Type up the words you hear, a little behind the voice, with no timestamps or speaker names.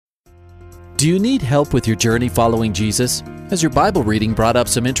Do you need help with your journey following Jesus? Has your Bible reading brought up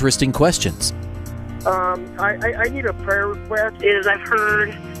some interesting questions? I need a prayer request. I've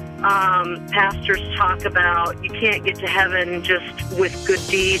heard pastors talk about you can't get to heaven just with good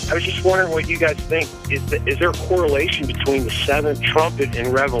deeds. I was just wondering what you guys think. Is there a correlation between the seventh trumpet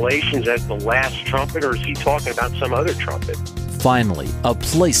in Revelations as the last trumpet, or is he talking about some other trumpet? Finally, a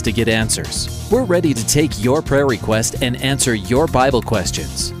place to get answers. We're ready to take your prayer request and answer your Bible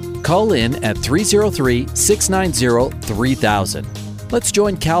questions. Call in at 303-690-3000. Let's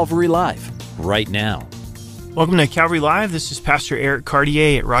join Calvary Live right now. Welcome to Calvary Live. This is Pastor Eric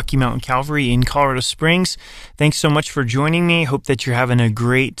Cartier at Rocky Mountain Calvary in Colorado Springs. Thanks so much for joining me. Hope that you're having a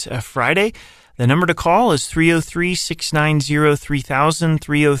great Friday. The number to call is 303-690-3000,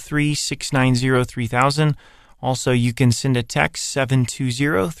 303-690-3000. Also, you can send a text,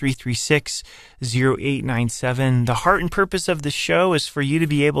 720-336-0897. The heart and purpose of the show is for you to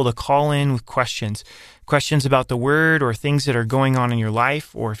be able to call in with questions about the Word or things that are going on in your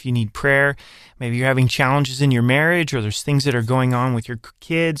life, or if you need prayer, maybe you're having challenges in your marriage, or there's things that are going on with your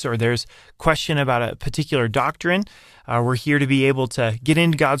kids, or there's a question about a particular doctrine. We're here to be able to get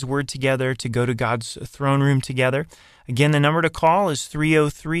into God's Word together, to go to God's throne room together. Again, the number to call is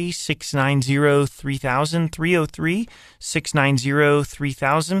 303-690-3000,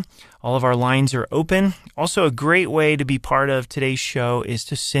 303-690-3000. All of our lines are open. Also, a great way to be part of today's show is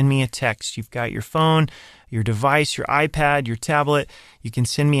to send me a text. You've got your phone, your device, your iPad, your tablet. You can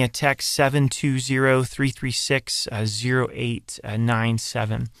send me a text,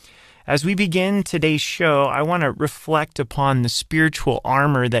 720-336-0897. As we begin today's show, I want to reflect upon the spiritual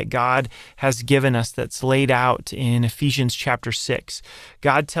armor that God has given us that's laid out in Ephesians chapter 6.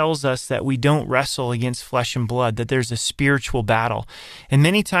 God tells us that we don't wrestle against flesh and blood, that there's a spiritual battle. And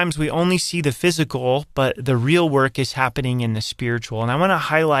many times we only see the physical, but the real work is happening in the spiritual. And I want to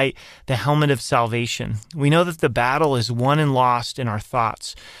highlight the helmet of salvation. We know that the battle is won and lost in our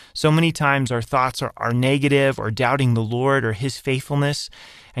thoughts. So many times our thoughts are negative or doubting the Lord or His faithfulness.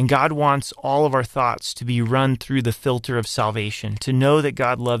 And God wants all of our thoughts to be run through the filter of salvation, to know that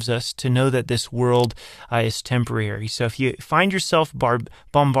God loves us, to know that this world is temporary. So if you find yourself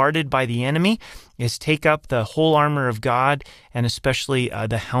bombarded by the enemy, is take up the whole armor of God, and especially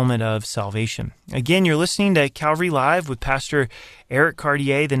the helmet of salvation. Again, you're listening to Calvary Live with Pastor Eric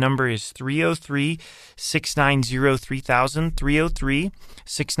Cartier. The number is 303-690-3000,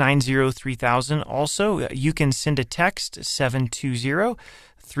 303-690-3000. Also, you can send a text,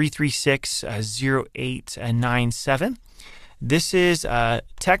 720-336-0897. This is a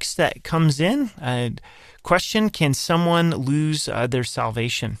text that comes in. Question, can someone lose their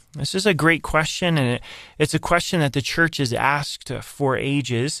salvation? This is a great question, and it's a question that the church has asked for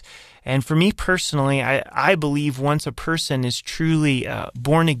ages. And for me personally, I believe once a person is truly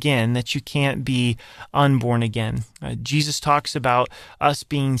born again, that you can't be unborn again. Jesus talks about us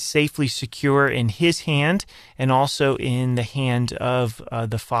being safely secure in His hand and also in the hand of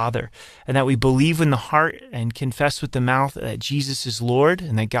the Father, and that we believe in the heart and confess with the mouth that Jesus is Lord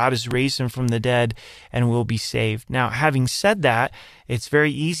and that God has raised Him from the dead and will be saved. Now, having said that, it's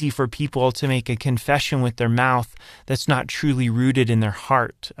very easy for people to make a confession with their mouth that's not truly rooted in their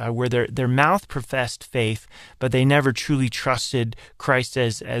heart, where their mouth professed faith, but they never truly trusted Christ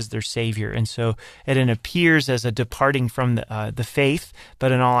as their Savior. And so it appears as a departing from the faith,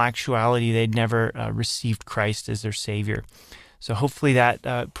 but in all actuality, they'd never received Christ as their Savior. So hopefully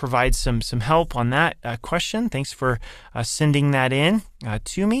that provides some help on that question. Thanks for sending that in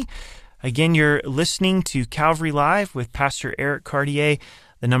to me. Again, you're listening to Calvary Live with Pastor Eric Cartier.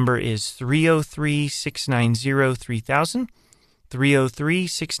 The number is 303-690-3000,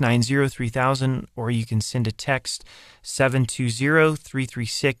 303-690-3000, or you can send a text,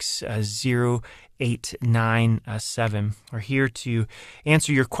 720-336-0897. We're here to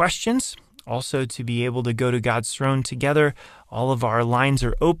answer your questions, also to be able to go to God's throne together. All of our lines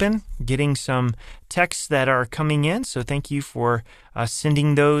are open, getting some texts that are coming in, so thank you for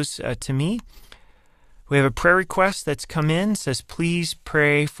sending those to me. We have a prayer request that's come in. It says, please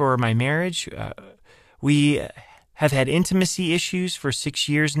pray for my marriage. We have had intimacy issues for 6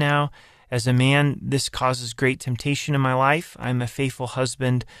 years now. As a man, this causes great temptation in my life. I'm a faithful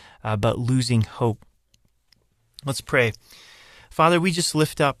husband, but losing hope. Let's pray. Father, we just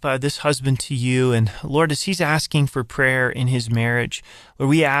lift up this husband to you, and Lord, as he's asking for prayer in his marriage, Lord,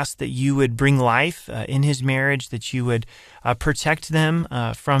 we ask that you would bring life in his marriage, that you would protect them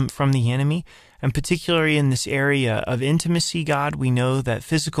from the enemy. And particularly in this area of intimacy, God, we know that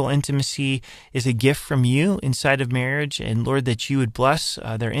physical intimacy is a gift from you inside of marriage. And Lord, that you would bless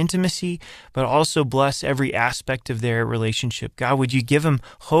their intimacy, but also bless every aspect of their relationship. God, would you give them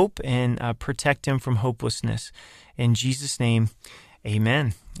hope and protect them from hopelessness? In Jesus' name,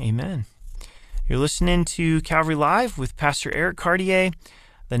 amen. Amen. You're listening to Calvary Live with Pastor Eric Cartier.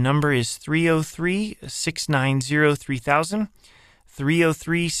 The number is 303-690-3000.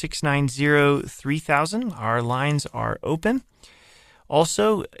 303-690-3000. Our lines are open.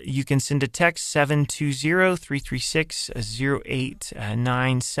 Also, you can send a text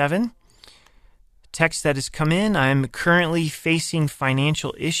 720-336-0897. Text that has come in: I'm currently facing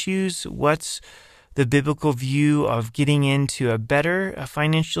financial issues. What's the biblical view of getting into a better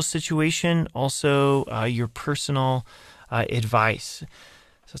financial situation? Also, your personal advice.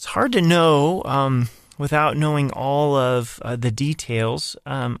 So it's hard to know without knowing all of the details.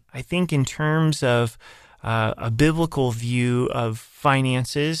 I think in terms of a biblical view of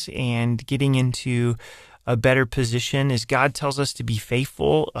finances and getting into a better position is God tells us to be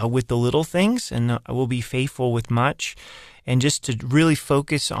faithful with the little things, and we'll be faithful with much, and just to really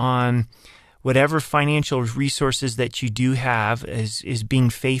focus on whatever financial resources that you do have is being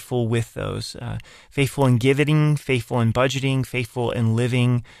faithful with those. Faithful in giving, faithful in budgeting, faithful in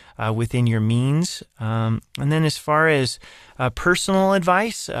living within your means. And then as far as personal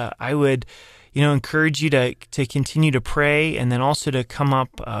advice, I would encourage you to continue to pray, and then also to come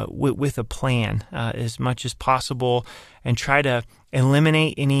up with a plan as much as possible, and try to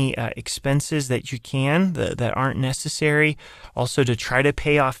eliminate any expenses that you can that aren't necessary. Also, to try to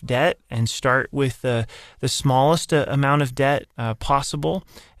pay off debt and start with the smallest amount of debt possible,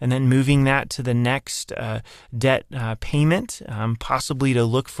 and then moving that to the next debt payment, possibly to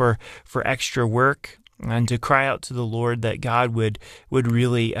look for extra work, and to cry out to the Lord that God would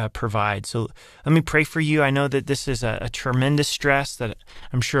really provide. So let me pray for you. I know that this is a tremendous stress that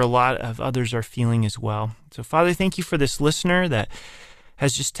I'm sure a lot of others are feeling as well. So Father, thank you for this listener that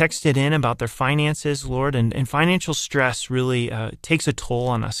has just texted in about their finances, Lord, and financial stress really takes a toll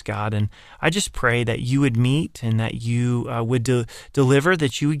on us, God. And I just pray that you would meet, and that you would deliver,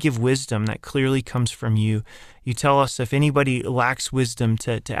 that you would give wisdom that clearly comes from you. You tell us if anybody lacks wisdom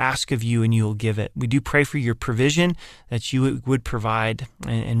to ask of you, and you will give it. We do pray for your provision, that you would provide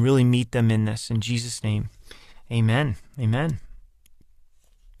and really meet them in this. In Jesus' name, amen. Amen.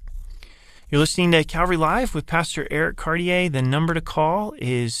 You're listening to Calvary Live with Pastor Eric Cartier. The number to call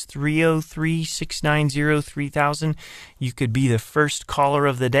is 303-690-3000. You could be the first caller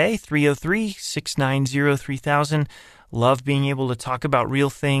of the day, 303-690-3000. Love being able to talk about real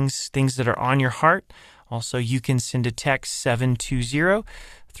things that are on your heart. Also, you can send a text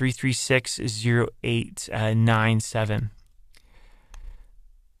 720-336-0897.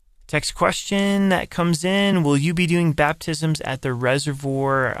 Text question that comes in: will you be doing baptisms at the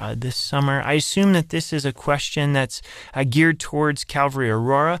reservoir this summer? I assume that this is a question that's geared towards Calvary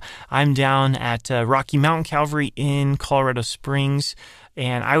Aurora. I'm down at Rocky Mountain Calvary in Colorado Springs,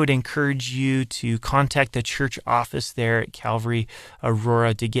 and I would encourage you to contact the church office there at Calvary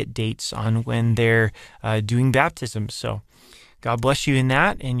Aurora to get dates on when they're doing baptisms. So God bless you in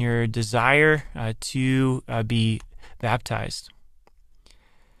that and your desire to be baptized.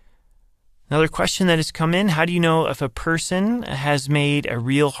 Another question that has come in: how do you know if a person has made a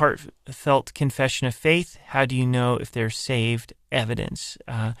real heartfelt confession of faith? How do you know if they're saved? Evidence.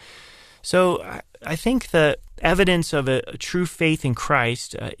 So I think the evidence of a true faith in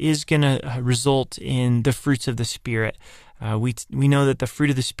Christ is going to result in the fruits of the Spirit. We know that the fruit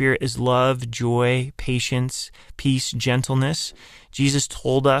of the Spirit is love, joy, patience, peace, gentleness. Jesus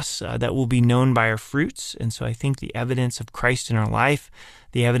told us that we'll be known by our fruits, and so I think the evidence of Christ in our life,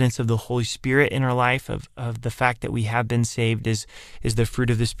 the evidence of the Holy Spirit in our life, of the fact that we have been saved is the fruit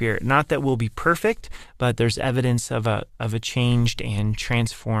of the Spirit. Not that we'll be perfect, but there's evidence of a changed and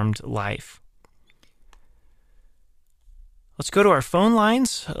transformed life. Let's go to our phone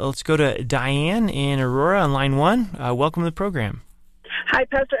lines. Let's go to Diane in Aurora on line 1. Welcome to the program. Hi,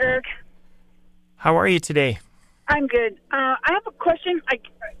 Pastor Eric. How are you today? I'm good. I have a question. It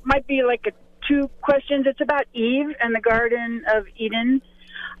might be like 2 questions. It's about Eve and the Garden of Eden.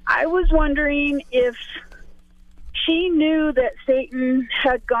 I was wondering if she knew that Satan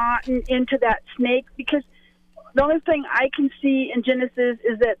had gotten into that snake, because the only thing I can see in Genesis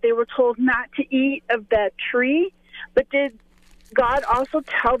is that they were told not to eat of that tree. But did God also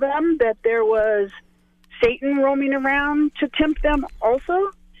tell them that there was Satan roaming around to tempt them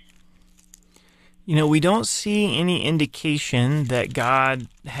also? We don't see any indication that God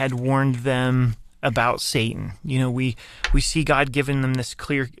had warned them about Satan. We see God giving them this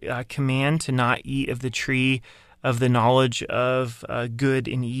clear command to not eat of the tree of the knowledge of good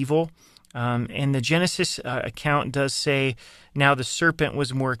and evil. And the Genesis account does say, now the serpent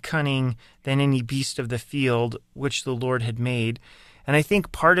was more cunning than any beast of the field which the Lord had made. And I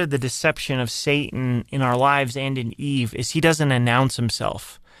think part of the deception of Satan in our lives and in Eve is he doesn't announce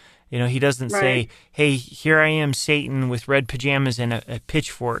himself. He doesn't say, hey, here I am, Satan, with red pajamas and a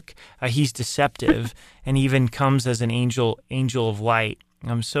pitchfork. He's deceptive and even comes as an angel of light.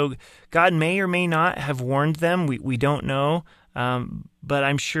 So God may or may not have warned them. We don't know. But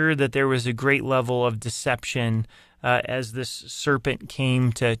I'm sure that there was a great level of deception as this serpent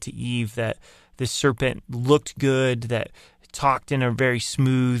came to Eve, that this serpent looked good, that talked in a very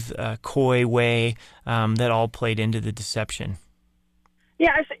smooth, coy way, that all played into the deception.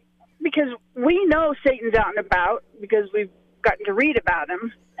 Yeah, because we know Satan's out and about because we've gotten to read about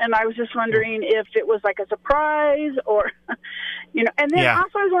him. And I was just wondering if it was like a surprise or, And then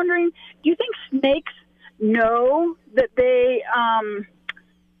also I was wondering, do you think snakes know that they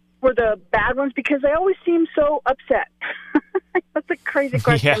were the bad ones? Because they always seem so upset. That's a crazy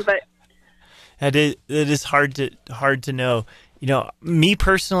question, but it is hard to know. Me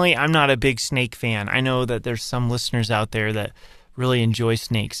personally, I'm not a big snake fan. I know that there's some listeners out there that really enjoy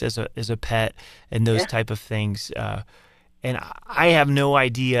snakes as a pet and those type of things. And I have no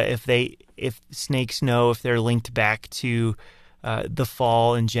idea if snakes know if they're linked back to the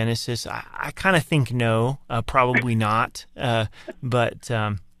fall in Genesis. I kind of think no, probably not. But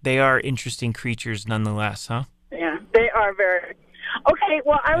they are interesting creatures nonetheless, huh? Yeah, they are very. Okay,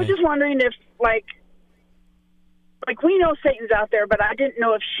 well, I was just wondering if, like we know Satan's out there, but I didn't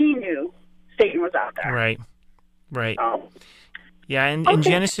know if she knew Satan was out there. Right. Oh. Yeah, and in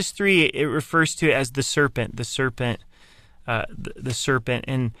Genesis 3, it refers to it as the serpent,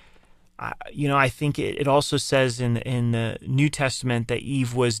 and I think it also says in the New Testament that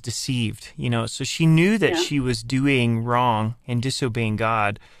Eve was deceived. So she knew that she was doing wrong and disobeying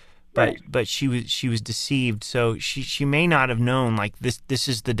God, but she was deceived. So she may not have known, like, this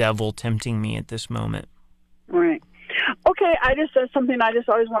is the devil tempting me at this moment. Right. Okay, that's something I just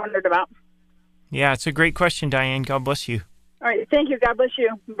always wondered about. Yeah, it's a great question, Diane. God bless you. All right, thank you. God bless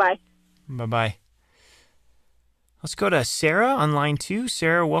you. Bye. Bye-bye. Let's go to Sarah on line 2.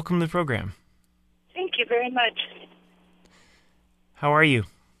 Sarah, welcome to the program. Thank you very much. How are you?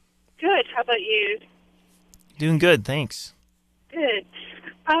 Good. How about you? Doing good, thanks. Good.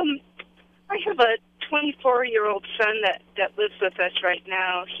 I have a 24-year-old son that lives with us right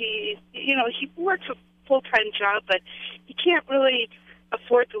now. He works a full-time job, but he can't really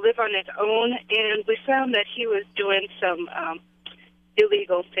afford to live on his own, and we found that he was doing some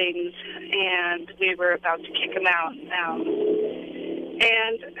illegal things, and we were about to kick him out now.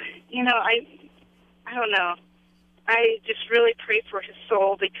 And, I don't know. I just really pray for his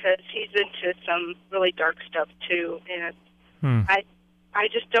soul because he's into some really dark stuff too, and I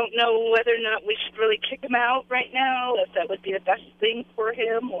just don't know whether or not we should really kick him out right now, if that would be the best thing for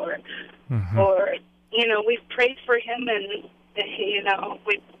him, or we've prayed for him, and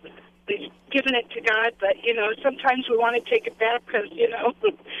we've given it to God, but sometimes we want to take it back because we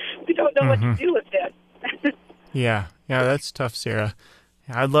don't know what to do with it. Yeah, that's tough, Sarah.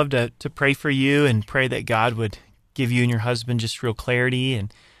 I'd love to pray for you and pray that God would give you and your husband just real clarity,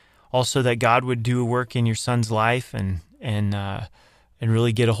 and also that God would do a work in your son's life and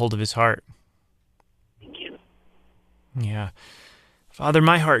really get a hold of his heart. Thank you. Yeah. Father,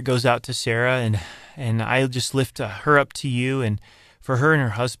 my heart goes out to Sarah, and I just lift her up to you, and for her and her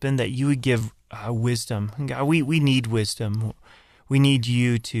husband, that you would give wisdom. And God, we need wisdom. We need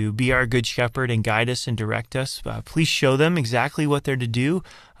you to be our good shepherd and guide us and direct us. Please show them exactly what they're to do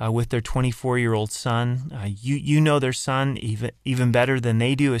with their 24-year-old son. You know their son even better than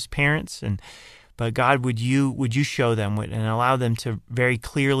they do as parents, but God, would you show them and allow them to very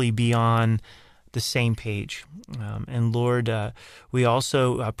clearly be on the same page. And Lord, we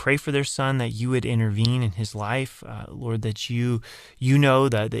also pray for their son, that you would intervene in his life. Lord, that you know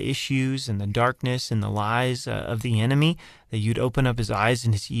the issues and the darkness and the lies of the enemy, that you'd open up his eyes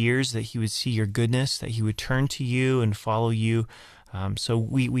and his ears, that he would see your goodness, that he would turn to you and follow you. So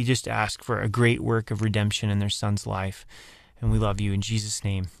we just ask for a great work of redemption in their son's life. And we love you in Jesus'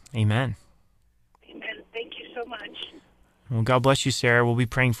 name. Amen. Amen. Thank you so much. Well, God bless you, Sarah. We'll be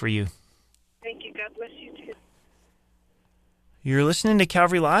praying for you. Thank you. God bless you, too. You're listening to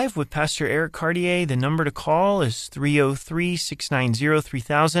Calvary Live with Pastor Eric Cartier. The number to call is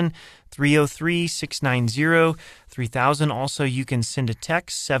 303-690-3000, 303-690-3000. Also, you can send a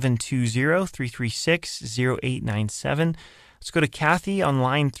text, 720-336-0897. Let's go to Kathy on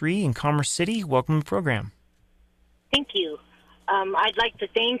line 3 in Commerce City. Welcome to the program. Thank you. I'd like to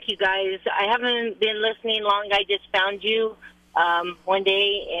thank you guys. I haven't been listening long. I just found you one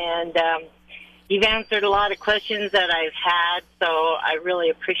day, and you've answered a lot of questions that I've had, so I really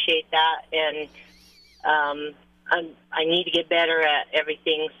appreciate that. And I need to get better at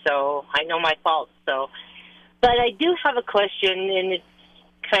everything, so I know my faults. But I do have a question, and it's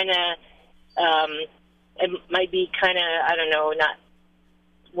kind of, it might be kind of, I don't know, not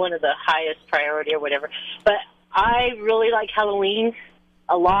one of the highest priority or whatever, but I really like Halloween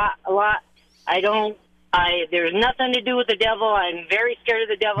a lot. There's nothing to do with the devil. I'm very scared of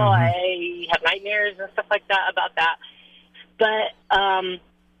the devil. I have nightmares and stuff like that about that. But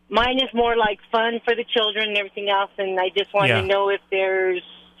mine is more like fun for the children and everything else, and I just want to know if there's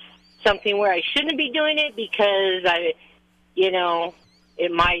something where I shouldn't be doing it because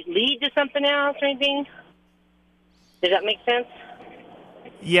it might lead to something else or anything. Does that make sense?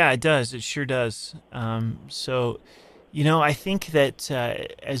 Yeah, it does. It sure does. So, I think that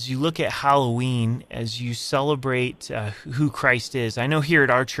as you look at Halloween, as you celebrate who Christ is, I know here at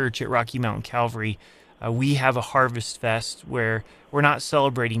our church at Rocky Mountain Calvary, we have a Harvest Fest where we're not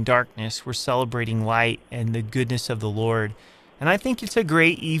celebrating darkness, we're celebrating light and the goodness of the Lord. And I think it's a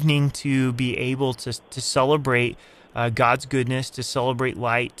great evening to be able to celebrate God's goodness, to celebrate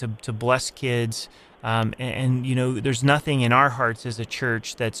light, to bless kids. And there's nothing in our hearts as a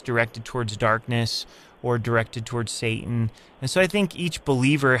church that's directed towards darkness or directed towards Satan. And so I think each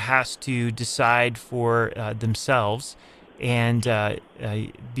believer has to decide for themselves and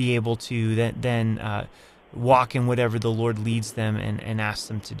be able to then walk in whatever the Lord leads them and asks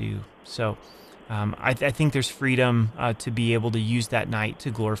them to do. So I think there's freedom to be able to use that night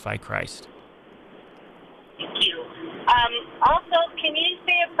to glorify Christ. Thank you. Also, can you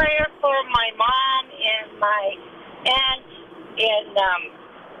say a prayer for my mom and my aunt and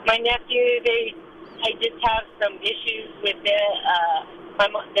my nephew? I just have some issues with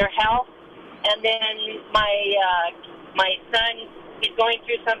their health, and then my son is going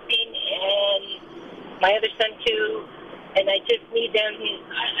through something, and my other son too. And I just need them.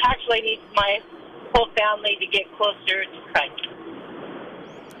 I need my whole family to get closer to Christ.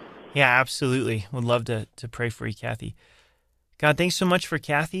 Yeah, absolutely. Would love to pray for you, Kathy. God, thanks so much for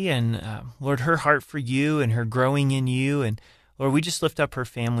Kathy and, Lord, her heart for you and her growing in you. And, Lord, we just lift up her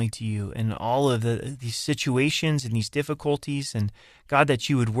family to you and all of these situations and these difficulties. And, God, that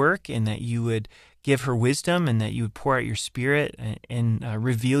you would work and that you would give her wisdom and that you would pour out your Spirit and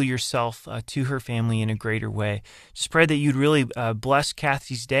reveal yourself to her family in a greater way. Just pray that you'd really bless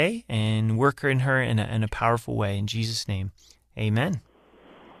Kathy's day and work in her in a powerful way. In Jesus' name, amen.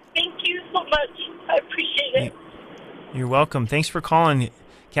 Thank you so much. I appreciate it. You're welcome. Thanks for calling,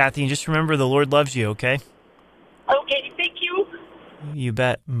 Kathy. And just remember, the Lord loves you, okay? Okay, thank you. You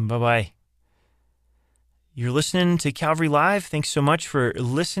bet. Bye-bye. You're listening to Calvary Live. Thanks so much for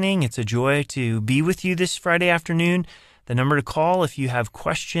listening. It's a joy to be with you this Friday afternoon. The number to call if you have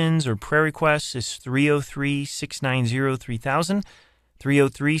questions or prayer requests is 303-690-3000,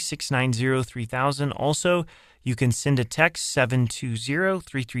 303-690-3000. Also, you can send a text,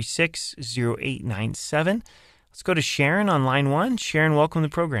 720-336-0897. Let's go to Sharon on line 1. Sharon, welcome to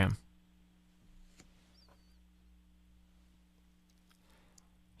the program.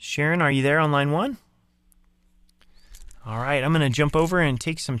 Sharon, are you there on line 1? All right, I'm going to jump over and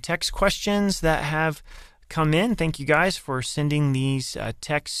take some text questions that have come in. Thank you guys for sending these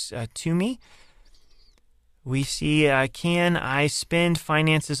texts to me. We see, can I spend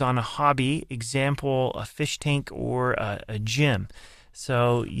finances on a hobby, example, a fish tank or a gym?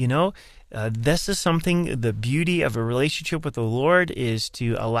 So, this is something, the beauty of a relationship with the Lord is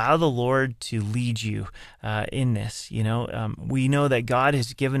to allow the Lord to lead you in this. We know that God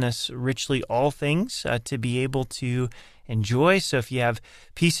has given us richly all things to be able to enjoy. So if you have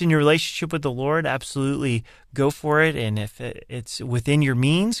peace in your relationship with the Lord, absolutely go for it. And if it's within your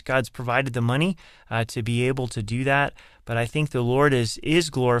means, God's provided the money to be able to do that. But I think the Lord is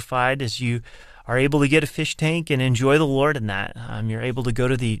glorified as you are able to get a fish tank and enjoy the Lord in that. You're able to go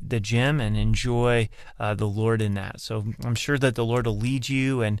to the gym and enjoy the Lord in that. So I'm sure that the Lord will lead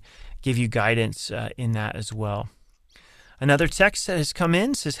you and give you guidance in that as well. Another text that has come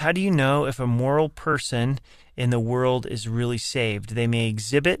in says, how do you know if a moral person in the world is really saved? They may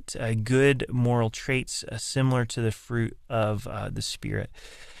exhibit good moral traits similar to the fruit of the Spirit.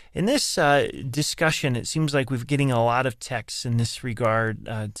 In this discussion, it seems like we're getting a lot of texts in this regard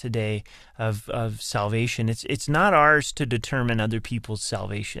today of salvation. It's not ours to determine other people's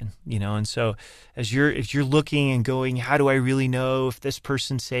salvation, And so, if you're looking and going, how do I really know if this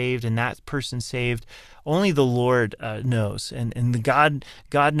person's saved and that person's saved? Only the Lord knows, and the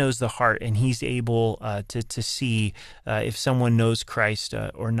God knows the heart, and He's able to see if someone knows Christ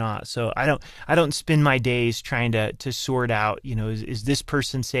or not. So I don't spend my days trying to sort out, is this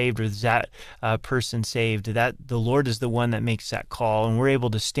person saved or is that person saved? That the Lord is the one that makes that call, and we're able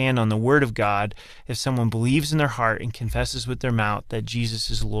to stand on the Word of God if someone believes in their heart and confesses with their mouth that Jesus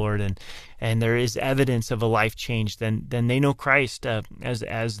is Lord, and there is evidence of a life change, then they know Christ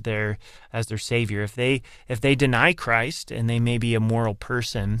as their Savior. If they deny Christ and they may be a moral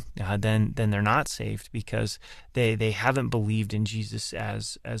person, then they're not saved because they haven't believed in Jesus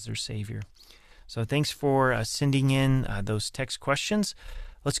as their Savior. So thanks for sending in those text questions.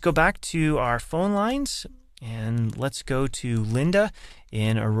 Let's go back to our phone lines, and let's go to Linda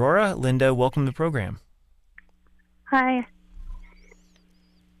in Aurora. Linda, welcome to the program. Hi.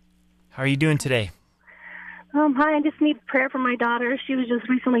 How are you doing today? Hi, I just need prayer for my daughter. She was just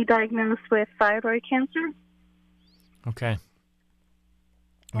recently diagnosed with thyroid cancer. Okay.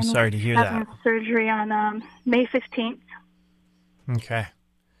 I'm sorry to hear that. Having surgery on May 15th. Okay.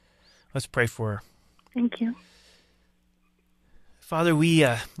 Let's pray for her. Thank you. Father, we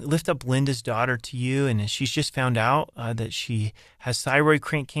lift up Linda's daughter to you, and she's just found out that she has thyroid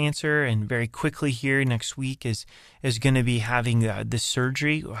cancer, and very quickly here next week is going to be having this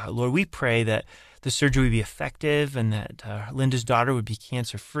surgery. Lord, we pray that the surgery would be effective and that Linda's daughter would be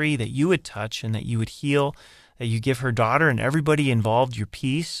cancer-free, that you would touch and that you would heal, that you give her daughter and everybody involved your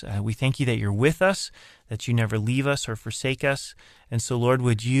peace. We thank you that you're with us, that you never leave us or forsake us. And so, Lord,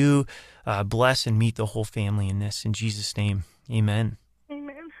 would you bless and meet the whole family in this? In Jesus' name, amen.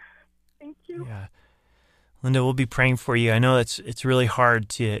 Amen. Thank you. Yeah. Linda, we'll be praying for you. I know it's really hard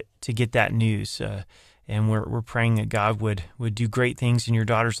to get that news, and we're praying that God would do great things in your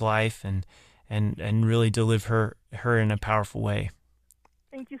daughter's life and really deliver her in a powerful way.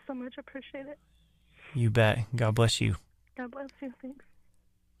 Thank you so much. I appreciate it. You bet. God bless you. God bless you. Thanks.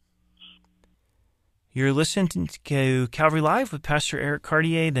 You're listening to Calvary Live with Pastor Eric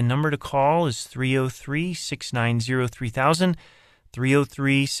Cartier. The number to call is 303-690-3000,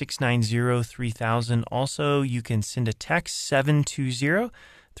 303-690-3000. Also, you can send a text,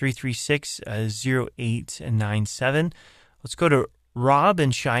 720-336-0897. Let's go to Rob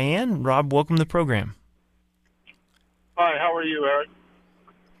in Cheyenne. Rob, welcome to the program. Hi, how are you, Eric?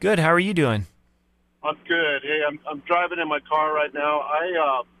 Good. How are you doing? I'm good. Hey, I'm driving in my car right now.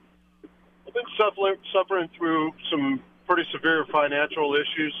 I've been suffering through some pretty severe financial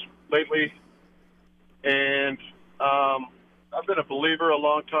issues lately, and I've been a believer a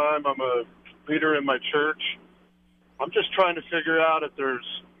long time. I'm a leader in my church. I'm just trying to figure out if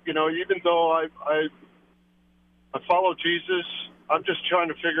there's, even though I follow Jesus, I'm just trying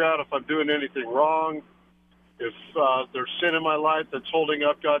to figure out if I'm doing anything wrong, if there's sin in my life that's holding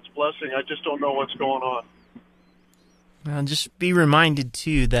up God's blessing. I just don't know what's going on. Well, just be reminded,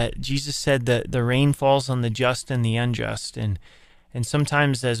 too, that Jesus said that the rain falls on the just and the unjust. And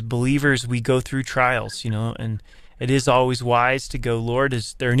sometimes as believers, we go through trials, and it is always wise to go, Lord,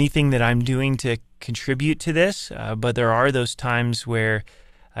 is there anything that I'm doing to contribute to this? But there are those times where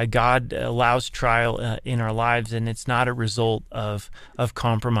God allows trial in our lives, and it's not a result of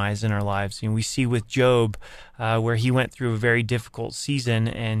compromise in our lives. We see with Job where he went through a very difficult season,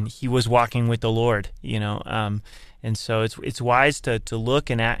 and he was walking with the Lord. And so it's wise to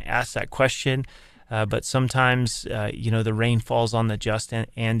look and ask that question. But sometimes the rain falls on the just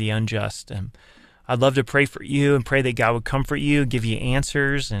and the unjust. I'd love to pray for you and pray that God would comfort you, give you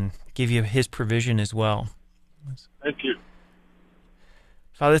answers, and give you His provision as well. Thank you.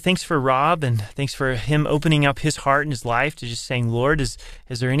 Father, thanks for Rob, and thanks for him opening up his heart and his life to just saying, Lord, is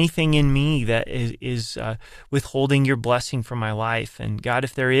there anything in me that is withholding your blessing from my life? And God,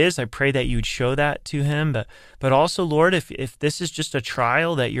 if there is, I pray that you would show that to him. But also, Lord, if this is just a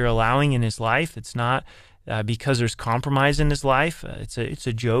trial that you're allowing in his life, it's not because there's compromise in his life. It's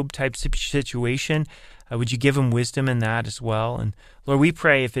a Job-type situation. Would you give him wisdom in that as well? And Lord, we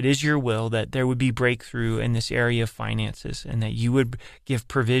pray, if it is your will, that there would be breakthrough in this area of finances, and that you would give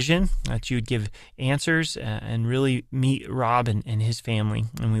provision, that you would give answers, and really meet Rob and his family.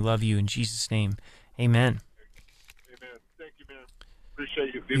 And we love you in Jesus' name. Amen. Amen. Thank you, man.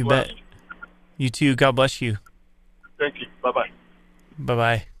 Appreciate you. Be you blessed. Bet. You too. God bless you. Thank you. Bye-bye.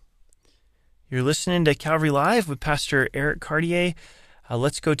 Bye-bye. You're listening to Calvary Live with Pastor Eric Cartier.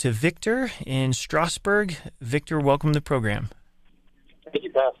 Let's go to Victor in Strasbourg. Victor, welcome to the program. Thank you,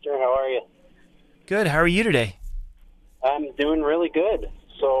 Pastor. How are you? Good. How are you today? I'm doing really good.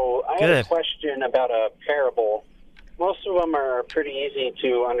 So I have a question about a parable. Most of them are pretty easy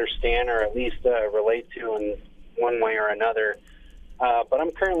to understand or at least relate to in one way or another. But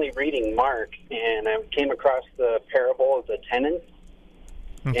I'm currently reading Mark, and I came across the parable of the tenants.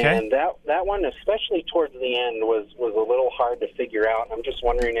 Okay. And that one, especially towards the end, was a little hard to figure out. I'm just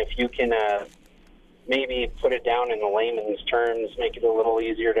wondering if you can maybe put it down in the layman's terms, make it a little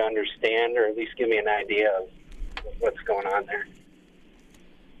easier to understand, or at least give me an idea of what's going on there.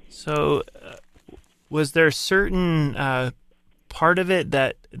 So, was there a certain part of it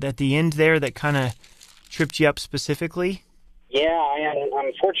that at the end there that kind of tripped you up specifically? Yeah, I am.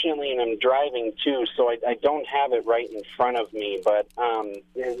 Unfortunately, and I'm driving too, so I don't have it right in front of me. But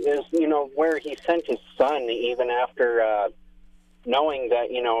is where he sent his son, even after knowing that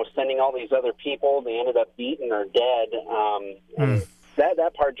sending all these other people, they ended up beaten or dead. And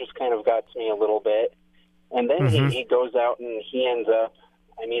that part just kind of got to me a little bit. And then he goes out and he ends up.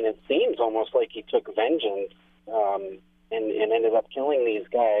 I mean, it seems almost like he took vengeance and ended up killing these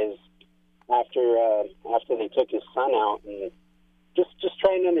guys after they took his son out, and just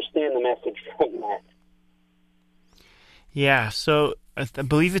trying to understand the message from that. Yeah, so I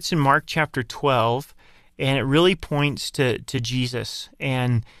believe it's in Mark chapter 12, and it really points to Jesus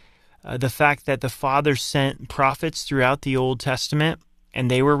and the fact that the Father sent prophets throughout the Old Testament, and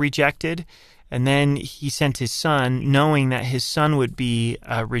they were rejected. And then he sent his son, knowing that his son would be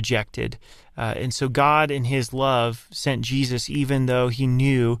rejected. And so God, in his love, sent Jesus, even though he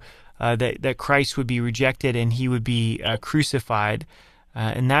knew that Christ would be rejected and he would be crucified.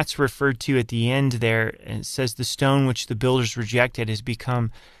 And that's referred to at the end there. And it says, the stone which the builders rejected has become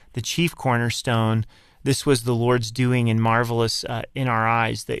the chief cornerstone. This was the Lord's doing, and marvelous in our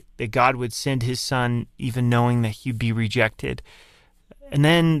eyes, that God would send his son, even knowing that he'd be rejected. And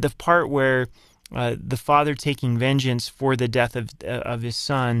then the part where the Father taking vengeance for the death of his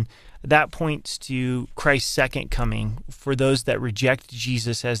Son, that points to Christ's second coming. For those that reject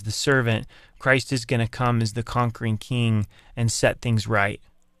Jesus as the servant, Christ is going to come as the conquering king and set things right.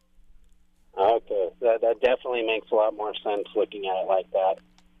 Okay, that definitely makes a lot more sense looking at it like that.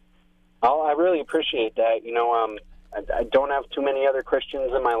 I really appreciate that. I don't have too many other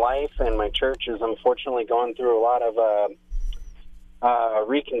Christians in my life, and my church is unfortunately going through a lot of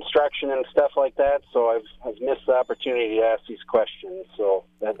reconstruction and stuff like that, so I've missed the opportunity to ask these questions, so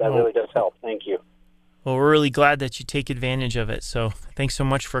that really does help. Thank you. Well, we're really glad that you take advantage of it, so thanks so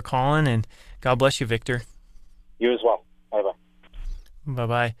much for calling, and God bless you, Victor. You as well. Bye-bye.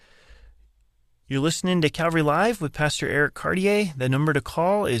 Bye-bye. You're listening to Calvary Live with Pastor Eric Cartier. The number to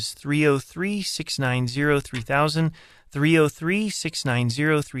call is 303-690-3000,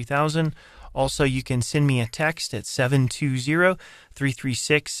 303-690-3000. Also, you can send me a text at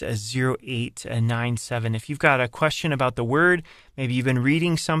 720-336-0897. If you've got a question about the Word, maybe you've been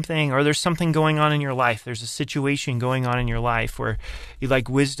reading something, or there's something going on in your life, there's a situation going on in your life where you'd like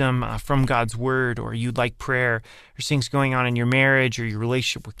wisdom from God's Word, or you'd like prayer, there's things going on in your marriage or your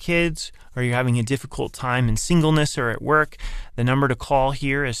relationship with kids, or you're having a difficult time in singleness or at work, the number to call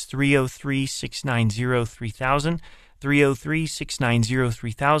here is 303-690-3000.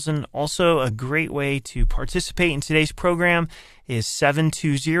 303-690-3000. Also, a great way to participate in today's program is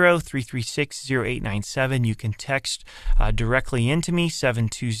 720-336-0897. You can text directly into me,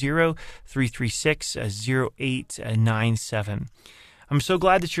 720-336-0897. I'm so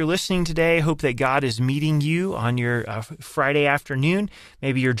glad that you're listening today. I hope that God is meeting you on your Friday afternoon.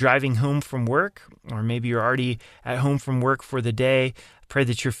 Maybe you're driving home from work, or maybe you're already at home from work for the day. Pray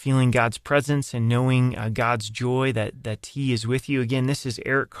that you're feeling God's presence and knowing God's joy, that He is with you. Again, this is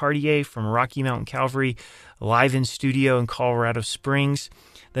Eric Cartier from Rocky Mountain Calvary, live in studio in Colorado Springs.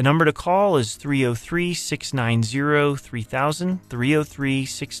 The number to call is 303-690-3000,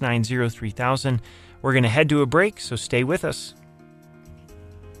 303-690-3000. We're going to head to a break, so stay with us.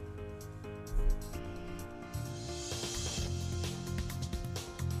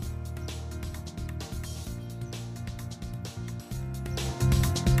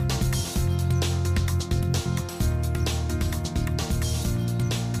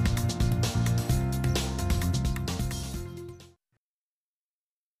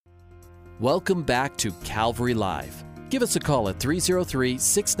 Welcome back to Calvary Live. Give us a call at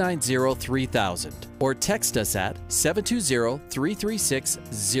 303-690-3000 or text us at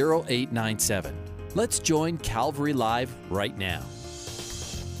 720-336-0897. Let's join Calvary Live right now.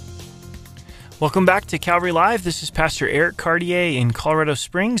 Welcome back to Calvary Live. This is Pastor Eric Cartier in Colorado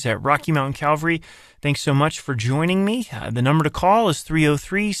Springs at Rocky Mountain Calvary. Thanks so much for joining me. The number to call is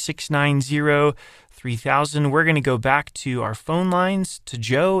 303-690-3000, 3000. We're going to go back to our phone lines to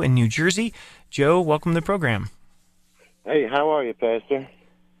Joe in New Jersey. Joe, welcome to the program. Hey, how are you, Pastor?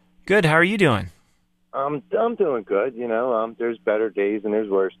 Good. How are you doing? I'm doing good. There's better days and there's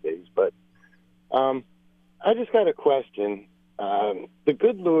worse days, but I just got a question. The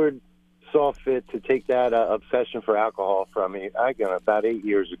good Lord saw fit to take that obsession for alcohol from me, about 8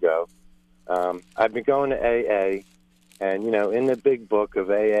 years ago. I've been going to AA, and, in the big book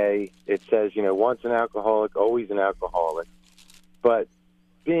of AA, it says, once an alcoholic, always an alcoholic. But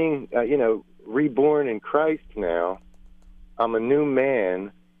being, reborn in Christ now, I'm a new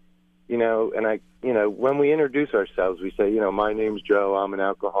man, and when we introduce ourselves, we say, my name's Joe, I'm an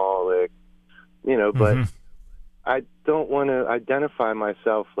alcoholic, but I don't want to identify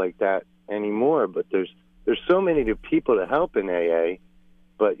myself like that anymore. But there's so many people to help in AA,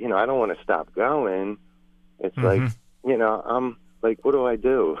 but, I don't want to stop going. It's like, I'm like, what do I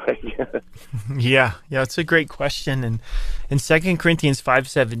do? Yeah, it's a great question. And in 2 Corinthians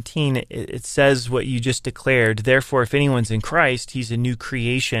 5:17, it says what you just declared. Therefore, if anyone's in Christ, he's a new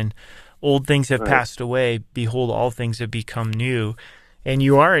creation. Old things have passed away. Behold, all things have become new. And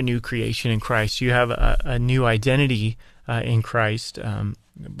you are a new creation in Christ. You have a new identity in Christ.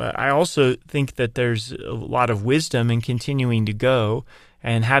 But I also think that there's a lot of wisdom in continuing to go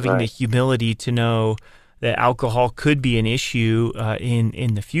and having the humility to know that alcohol could be an issue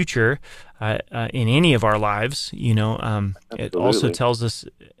in the future in any of our lives. It also tells us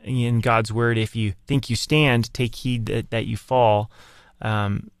in God's word, if you think you stand, take heed that you fall.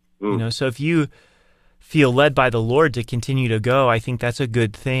 So if you feel led by the Lord to continue to go, I think that's a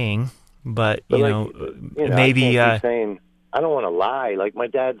good thing. But maybe I can't keep saying, I don't want to lie. Like my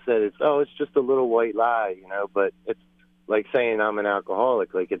dad said, it's just a little white lie, but it's like saying I'm an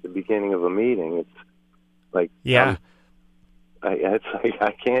alcoholic, like at the beginning of a meeting. It's like, it's like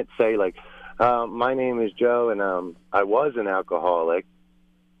I can't say like, my name is Joe, and I was an alcoholic,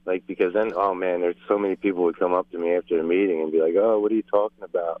 like, because then, oh man, there's so many people would come up to me after the meeting and be like, oh, what are you talking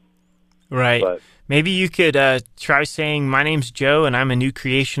about? Right. But maybe you could try saying, my name's Joe, and I'm a new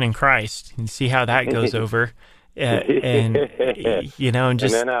creation in Christ, and see how that goes over. And then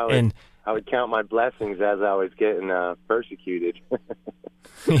I would count my blessings as I was getting persecuted.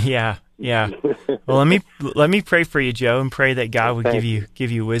 Yeah. Well, let me pray for you, Joe, and pray that God would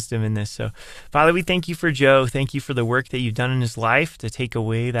give you wisdom in this. So, Father, we thank you for Joe. Thank you for the work that you've done in his life to take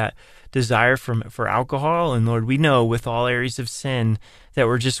away that desire for alcohol. And Lord, we know with all areas of sin that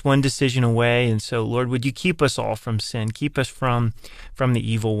we're just one decision away. And so, Lord, would you keep us all from sin? Keep us from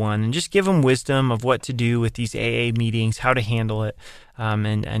the evil one, and just give him wisdom of what to do with these AA meetings, how to handle it,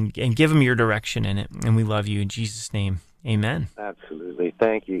 and give him your direction in it. And we love you in Jesus' name. Amen. Absolutely.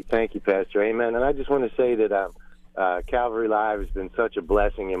 Thank you, Pastor. Amen. And I just want to say that Calvary Live has been such a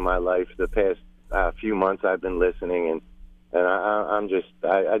blessing in my life. The past few months I've been listening, and I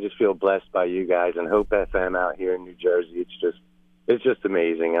just feel blessed by you guys, and Hope FM out here in New Jersey. It's just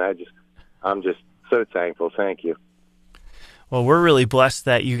amazing, and I'm just so thankful. Thank you. Well, we're really blessed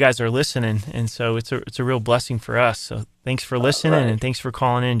that you guys are listening, and so it's a real blessing for us. So thanks for listening, and thanks for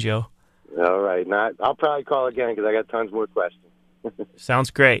calling in, Joe. All right. I'll probably call again because I got tons more questions.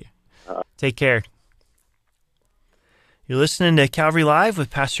 Sounds great. Take care. You're listening to Calvary Live with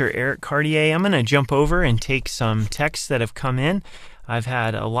Pastor Eric Cartier. I'm going to jump over and take some texts that have come in. I've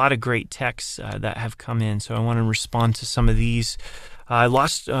had a lot of great texts that have come in, so I want to respond to some of these. I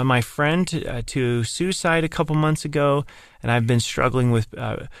lost my friend to suicide a couple months ago, and I've been struggling with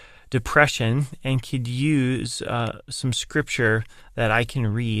depression and could use some scripture that I can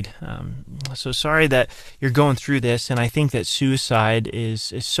read. So sorry that you're going through this, and I think that suicide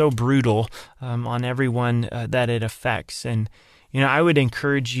is so brutal on everyone that it affects. And I would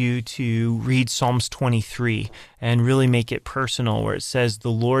encourage you to read Psalms 23 and really make it personal, where it says, the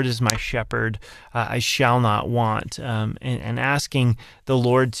Lord is my shepherd, I shall not want, and asking the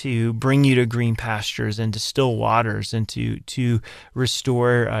Lord to bring you to green pastures and to still waters and to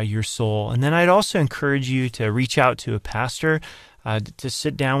restore your soul. And then I'd also encourage you to reach out to a pastor, to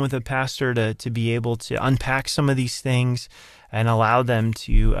sit down with a pastor to be able to unpack some of these things and allow them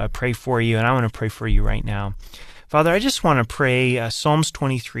to pray for you. And I want to pray for you right now. Father, I just want to pray Psalms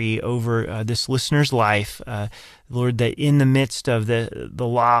 23 over this listener's life, Lord, that in the midst of the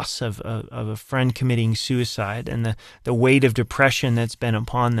loss of a friend committing suicide and the weight of depression that's been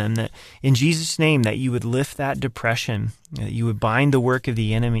upon them, that in Jesus' name that you would lift that depression, that you would bind the work of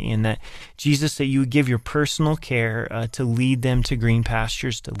the enemy, and that, Jesus, that you would give your personal care to lead them to green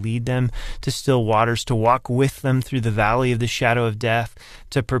pastures, to lead them to still waters, to walk with them through the valley of the shadow of death,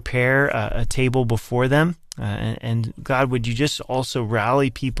 to prepare a table before them. And God, would you just also rally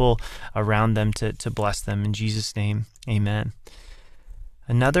people around them to bless them in Jesus' name? Amen.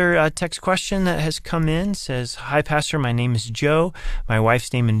 Another text question that has come in says, "Hi, Pastor. My name is Joe. My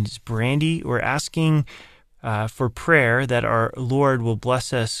wife's name is Brandy. We're asking for prayer that our Lord will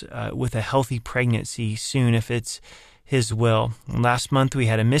bless us with a healthy pregnancy soon if it's His will. Last month we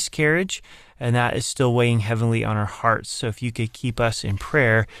had a miscarriage, and that is still weighing heavily on our hearts. So if you could keep us in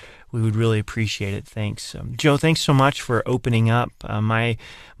prayer, we would really appreciate it. Thanks." Joe, thanks so much for opening up. My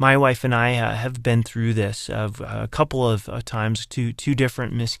wife and I have been through this a couple of times, two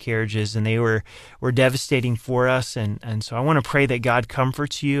different miscarriages, and they were devastating for us. And so I want to pray that God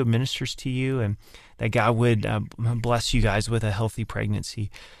comforts you, ministers to you, and that God would bless you guys with a healthy pregnancy.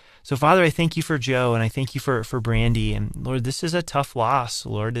 So, Father, I thank you for Joe, and I thank you for Brandy. And, Lord, this is a tough loss,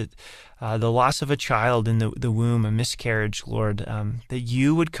 Lord. The loss of a child in the womb, a miscarriage, Lord, that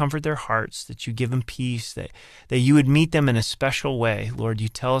you would comfort their hearts, that you give them peace, that you would meet them in a special way. Lord, you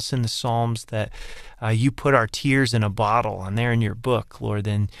tell us in the Psalms that you put our tears in a bottle, and they're in your book, Lord.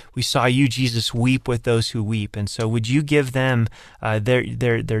 And we saw you, Jesus, weep with those who weep. And so would you give them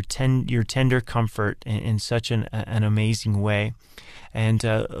your tender comfort in such an amazing way? And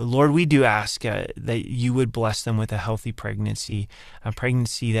Lord, we do ask that you would bless them with a healthy pregnancy, a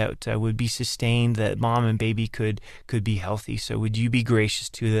pregnancy that would be sustained, that mom and baby could be healthy. So would you be gracious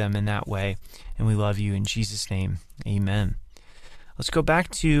to them in that way? And we love you in Jesus' name. Amen. Let's go back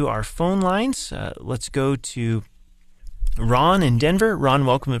to our phone lines. Let's go to Ron in Denver. Ron,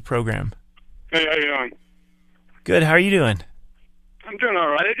 welcome to the program. Hey, how you doing? Good. How are you doing? I'm doing all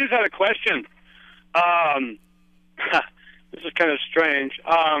right. I just had a question. This is kind of strange.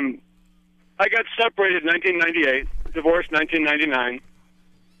 I got separated in 1998, divorced 1999,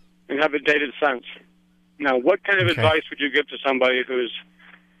 and haven't dated since. Now, what kind of advice would you give to somebody who's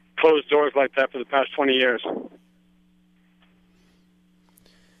closed doors like that for the past 20 years?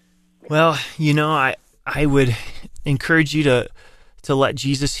 Well, I would encourage you to let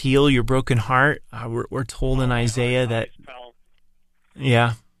Jesus heal your broken heart. We're told in Isaiah that...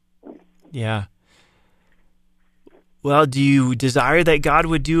 Yeah. Well, do you desire that God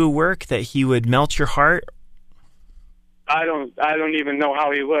would do a work, that He would melt your heart? I don't even know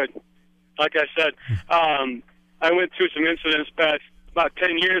how He would. Like I said, I went through some incidents about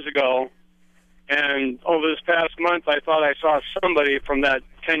 10 years ago, and over this past month, I thought I saw somebody from that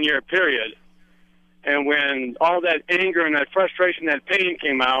 10-year period. And when all that anger and that frustration, that pain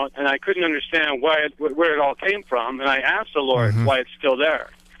came out, and I couldn't understand where it all came from, and I asked the Lord why it's still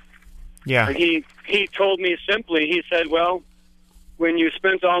there. Yeah. And he told me simply, he said, well, when you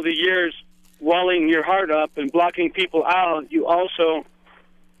spent all the years walling your heart up and blocking people out, you also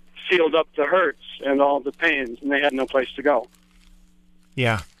sealed up the hurts and all the pains, and they had no place to go.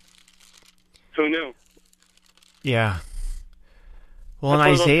 Yeah. Who knew? Yeah. Well, in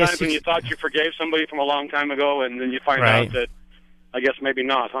That's Isaiah... Those times when you thought you forgave somebody from a long time ago, and then you find out that, I guess maybe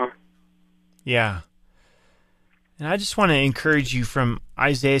not, huh? Yeah. And I just want to encourage you from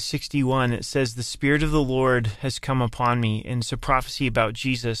Isaiah 61. It says, "The Spirit of the Lord has come upon me," and it's a prophecy about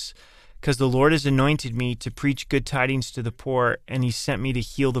Jesus, "because the Lord has anointed me to preach good tidings to the poor, and He sent me to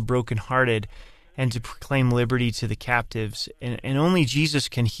heal the brokenhearted and to proclaim liberty to the captives." And only Jesus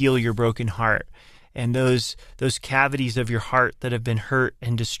can heal your broken heart and those cavities of your heart that have been hurt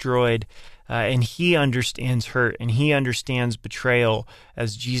and destroyed. And He understands hurt, and He understands betrayal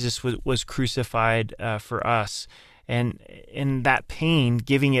as Jesus was crucified for us. And in that pain,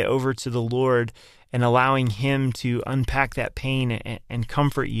 giving it over to the Lord and allowing Him to unpack that pain and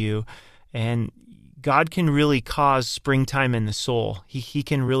comfort you. And God can really cause springtime in the soul. He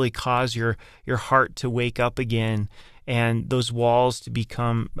can really cause your heart to wake up again and those walls to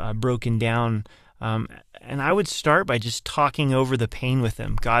become broken down. And I would start by just talking over the pain with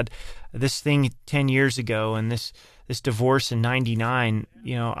Him. God, this thing 10 years ago and this divorce in 99,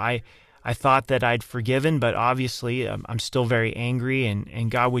 I thought that I'd forgiven, but obviously I'm still very angry. And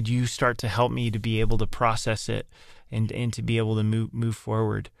God, would you start to help me to be able to process it and to be able to move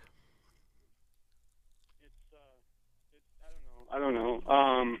forward? I don't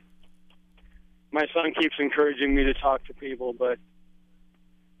know. My son keeps encouraging me to talk to people, but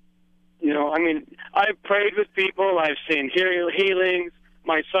I've prayed with people. I've seen healings.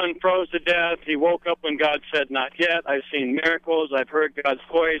 My son froze to death. He woke up when God said, "Not yet." I've seen miracles. I've heard God's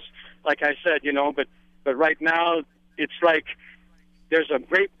voice. Like I said, but right now it's like there's a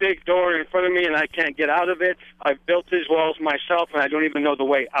great big door in front of me and I can't get out of it. I've built these walls myself and I don't even know the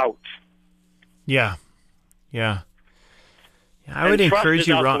way out. Yeah. I would encourage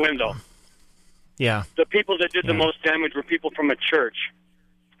you, Ron. The window. Yeah. The people that did the most damage were people from a church.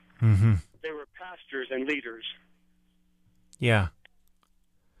 Mm-hmm. They were pastors and leaders. Yeah.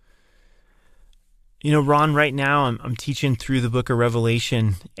 You know, Ron, right now I'm teaching through the book of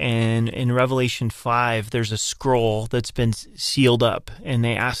Revelation, and in Revelation 5, there's a scroll that's been sealed up, and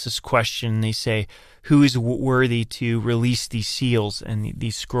they ask this question. They say, who is worthy to release these seals and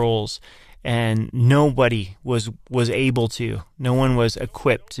these scrolls? And nobody was able to. No one was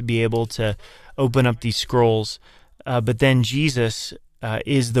equipped to be able to open up these scrolls. But then Jesus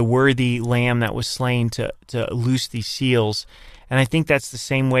is the worthy lamb that was slain to loose these seals. And I think that's the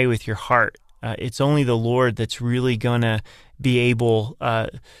same way with your heart. It's only the Lord that's really going to be able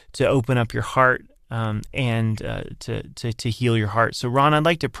to open up your heart and to heal your heart. So, Ron, I'd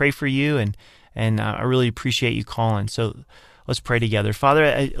like to pray for you, and I really appreciate you calling. So let's pray together. Father,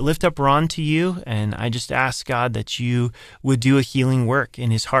 I lift up Ron to you, and I just ask, God, that you would do a healing work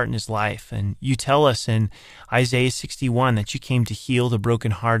in his heart and his life. And you tell us in Isaiah 61 that you came to heal the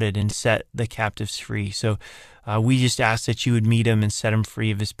brokenhearted and set the captives free. So we just ask that you would meet him and set him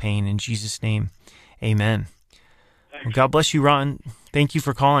free of his pain. In Jesus' name, amen. Well, God bless you, Ron. Thank you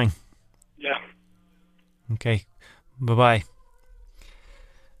for calling. Yeah. Okay. Bye-bye.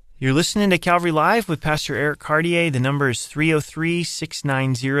 You're listening to Calvary Live with Pastor Eric Cartier. The number is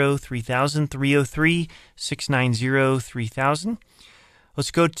 303-690-3000, 303-690-3000.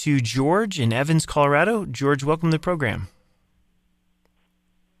 Let's go to George in Evans, Colorado. George, welcome to the program.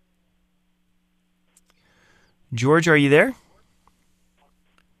 George, are you there?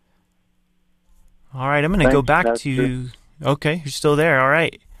 All right, I'm going to go back to... Okay, you're still there. All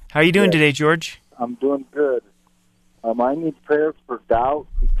right. How are you doing today, George? I'm doing good. I need prayer for doubt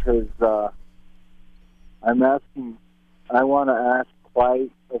because I want to ask why,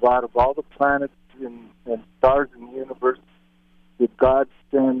 out of all the planets and stars in the universe, did God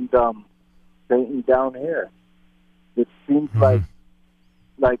send Satan down here? It seems like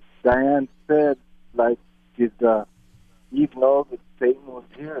Diane said, did Eve know that Satan was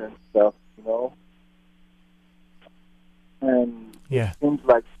here and stuff, you know? And it seems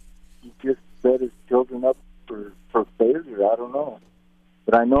like he just set his children up for failure. I don't know.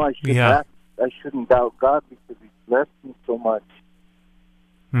 But I know I shouldn't doubt God because he's blessed me so much.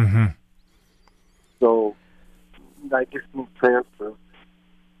 Mm-hmm. So I just need prayer for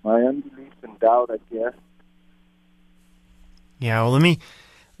my unbelief and doubt, I guess. Yeah, well, let me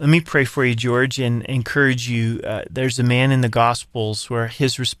pray for you, George, and encourage you. There's a man in the Gospels where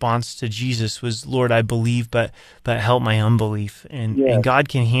his response to Jesus was, "Lord, I believe, but help my unbelief." And God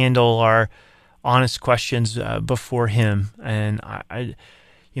can handle our honest questions before him. And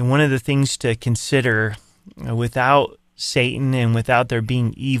one of the things to consider, without Satan and without there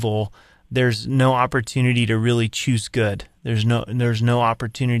being evil, there's no opportunity to really choose good. There's no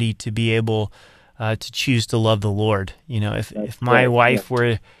opportunity to be able to choose to love the Lord. You know, if my wife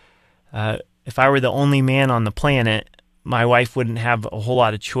were, if I were the only man on the planet, my wife wouldn't have a whole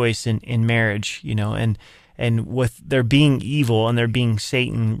lot of choice in marriage. You know, and with there being evil and there being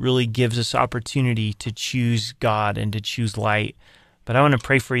Satan, really gives us opportunity to choose God and to choose light. But I want to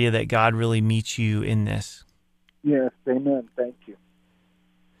pray for you that God really meets you in this. Yes, amen. Thank you.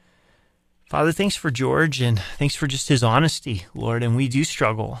 Father, thanks for George, and thanks for just his honesty, Lord. And we do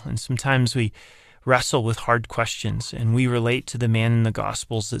struggle, and sometimes we wrestle with hard questions, and we relate to the man in the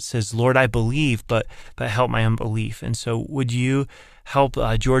Gospels that says, "Lord, I believe, but help my unbelief." And so would you help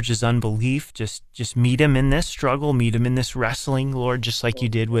George's unbelief, just meet him in this struggle, meet him in this wrestling, Lord, just like you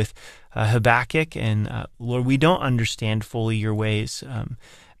did with Habakkuk. And Lord, we don't understand fully your ways,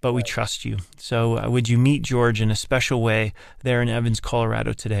 but we trust you. So would you meet George in a special way there in Evans,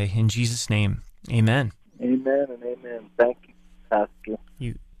 Colorado today? In Jesus' name, amen. Amen and amen. Thank you, Pastor.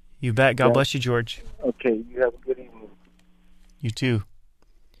 You bet. God bless you, George. Okay, you have a good evening. You too.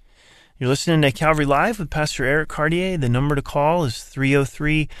 You're listening to Calvary Live with Pastor Eric Cartier. The number to call is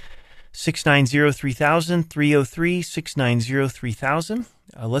 303-690-3000, 303-690-3000.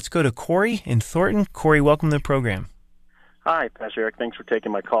 Let's go to Corey in Thornton. Corey, welcome to the program. Hi, Pastor Eric. Thanks for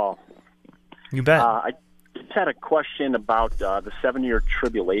taking my call. You bet. I just had a question about the 7-year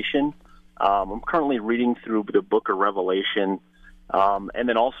tribulation. I'm currently reading through the book of Revelation, and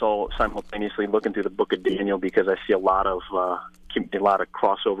then also simultaneously looking through the book of Daniel because I see a lot of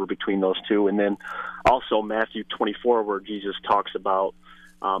crossover between those two. And then also Matthew 24, where Jesus talks about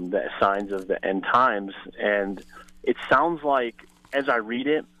the signs of the end times. And it sounds like, as I read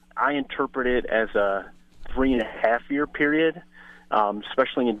it, I interpret it as a 3.5-year period,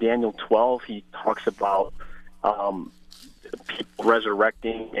 especially in Daniel 12. He talks about people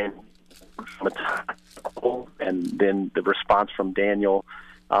resurrecting and then the response from Daniel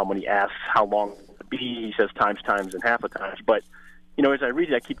when he asks how long it will be, he says times and half a times. But as I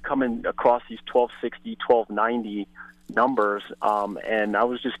read it, I keep coming across these 1260, 1290 numbers, and I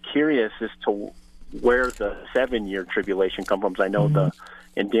was just curious as to where the 7-year tribulation comes from. Because I know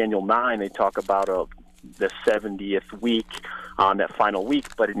in Daniel 9 they talk about the 70th week, that final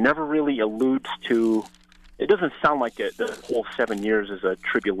week, but it never really alludes to. It doesn't sound like the whole 7 years is a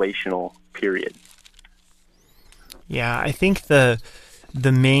tribulational period. Yeah, I think the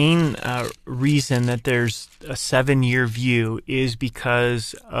main reason that there's a 7-year view is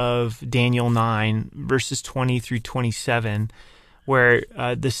because of Daniel 9, verses 20 through 27, where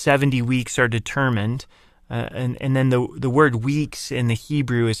the 70 weeks are determined. And then the word weeks in the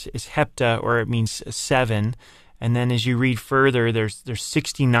Hebrew is hepta, or it means 7. And then as you read further, there's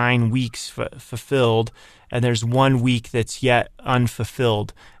 69 weeks fulfilled, and there's 1 week that's yet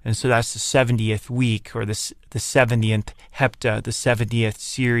unfulfilled. And so that's the 70th week, or the 70th hepta, the 70th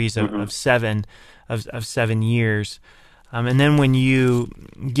series of 7 years. And then when you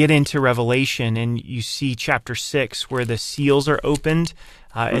get into Revelation and you see chapter 6 where the seals are opened,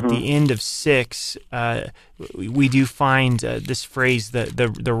 at the end of 6, we do find this phrase,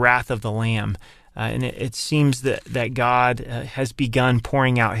 the wrath of the Lamb. And it seems that God has begun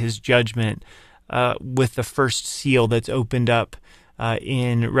pouring out his judgment with the first seal that's opened up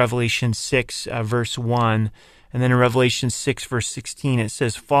in Revelation 6, verse 1. And then in Revelation 6, verse 16, it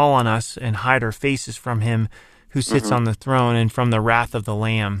says, "Fall on us and hide our faces from him who sits on the throne and from the wrath of the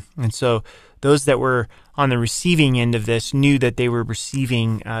Lamb." And so those that were on the receiving end of this knew that they were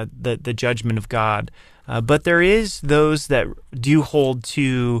receiving the judgment of God. But there is those that do hold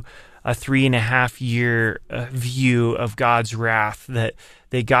to a 3.5-year view of God's wrath, that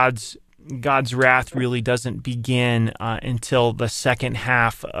God's wrath really doesn't begin until the second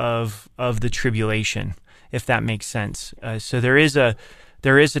half of the tribulation, if that makes sense. So there isn't a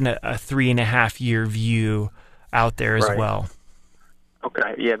 3.5-year view out there as well.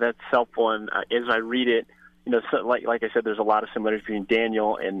 Okay, yeah, that's helpful. And as I read it, so like I said, there's a lot of similarities between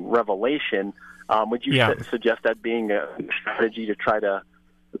Daniel and Revelation. Would you suggest that being a strategy to try to,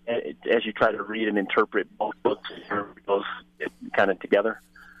 as you try to read and interpret both books, those kind of together?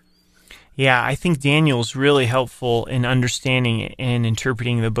 Yeah, I think Daniel's really helpful in understanding and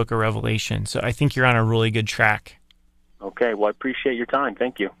interpreting the book of Revelation. So I think you're on a really good track. Okay, well, I appreciate your time.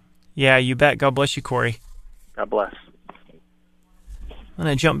 Thank you. Yeah, you bet. God bless you, Corey. God bless. I'm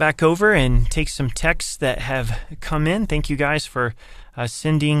going to jump back over and take some texts that have come in. Thank you guys for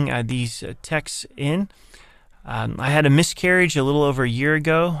sending these texts in. I had a miscarriage a little over a year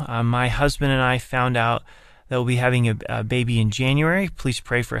ago. My husband and I found out that we'll be having a baby in January. Please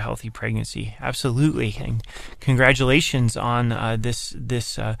pray for a healthy pregnancy. Absolutely. And congratulations on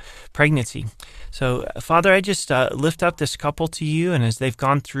this pregnancy. So, Father, I just lift up this couple to you, and as they've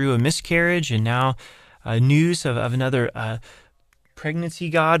gone through a miscarriage and now news of another pregnancy,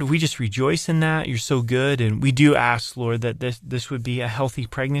 God, we just rejoice in that. You're so good, and we do ask, Lord, that this would be a healthy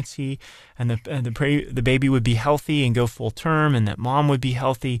pregnancy, and the baby would be healthy and go full term, and that mom would be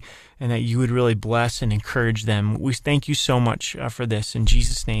healthy, and that you would really bless and encourage them. We thank you so much for this. In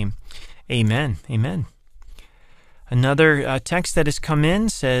Jesus' name, amen. Amen. Another text that has come in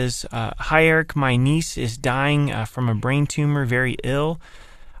says, "Hi, Eric, my niece is dying from a brain tumor, very ill.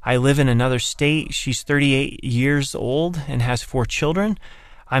 I live in another state. She's 38 years old and has 4 children.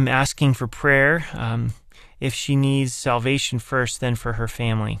 I'm asking for prayer if she needs salvation first, then for her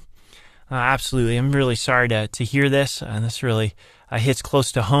family." Absolutely. I'm really sorry to hear this. This really hits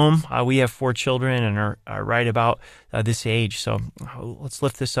close to home. We have 4 children and are right about this age. So let's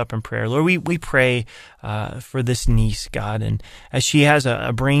lift this up in prayer. Lord, we pray for this niece, God. And as she has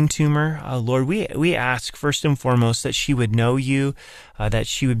a brain tumor, Lord, we ask first and foremost that she would know you, that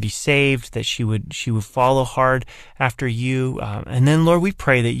she would be saved, that she would follow hard after you. And then, Lord, we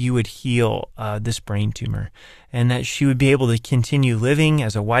pray that you would heal this brain tumor, and that she would be able to continue living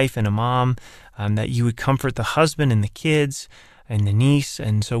as a wife and a mom, that you would comfort the husband and the kids and the niece.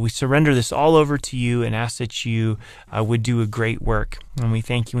 And so we surrender this all over to you and ask that you would do a great work. And we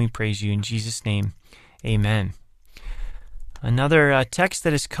thank you and we praise you in Jesus' name. Amen. Another text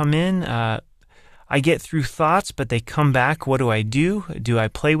that has come in, I get through thoughts, but they come back. What do I do? Do I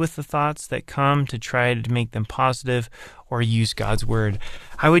play with the thoughts that come to try to make them positive, or use God's word?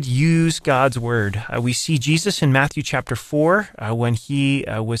 I would use God's word. We see Jesus in Matthew chapter 4 when he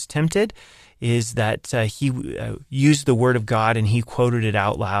was tempted, is that he used the word of God and he quoted it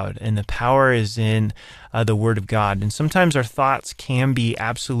out loud. And the power is in the word of God. And sometimes our thoughts can be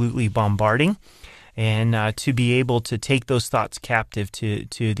absolutely bombarding. And to be able to take those thoughts captive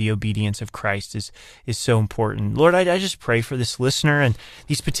to the obedience of Christ is so important. Lord, I just pray for this listener and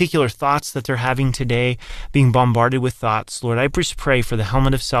these particular thoughts that they're having today, being bombarded with thoughts. Lord, I just pray for the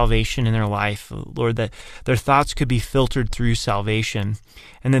helmet of salvation in their life. Lord, that their thoughts could be filtered through salvation,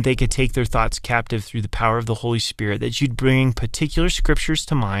 and that they could take their thoughts captive through the power of the Holy Spirit, that you'd bring particular scriptures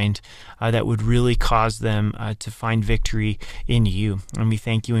to mind that would really cause them to find victory in you. And we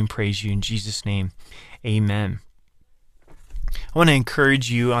thank you and praise you in Jesus' name. Amen. I want to encourage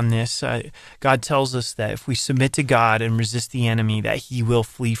you on this. God tells us that if we submit to God and resist the enemy, that he will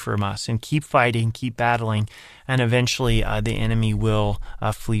flee from us. And keep fighting, keep battling, and eventually the enemy will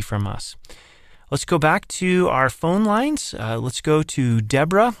flee from us. Let's go back to our phone lines. Let's go to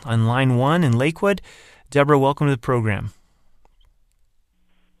Deborah on line 1 in Lakewood. Deborah, welcome to the program.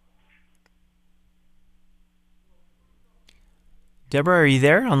 Deborah, are you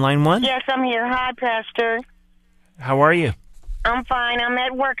there on line 1? Yes, I'm here. Hi, Pastor. How are you? I'm fine. I'm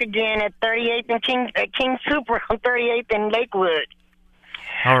at work again at 38th and King Super on 38th and Lakewood.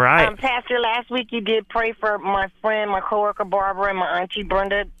 All right. Pastor, last week you did pray for my friend, my coworker Barbara, and my auntie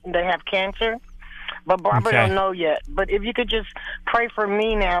Brenda. They have cancer, but Barbara don't know yet. But if you could just pray for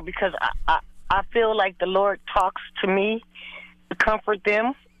me now, because I feel like the Lord talks to me to comfort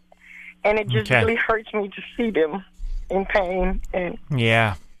them, and it just really hurts me to see them in pain, and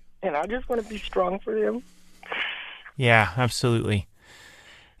I just want to be strong for them. Yeah, absolutely.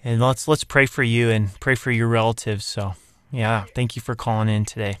 And let's pray for you and pray for your relatives. So, thank you for calling in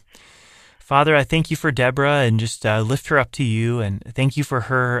today. Father, I thank you for Deborah and just lift her up to you, and thank you for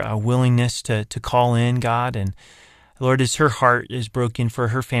her willingness to call in, God. And Lord, as her heart is broken for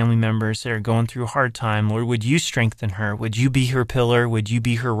her family members that are going through a hard time, Lord, would you strengthen her? Would you be her pillar? Would you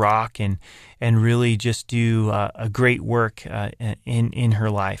be her rock and really just do a great work in her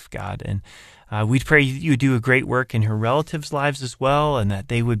life, God? And we'd pray you would do a great work in her relatives' lives as well, and that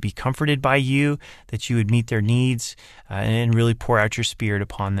they would be comforted by you, that you would meet their needs and really pour out your Spirit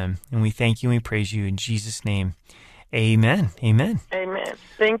upon them. And we thank you and we praise you in Jesus' name. Amen. Amen. Amen.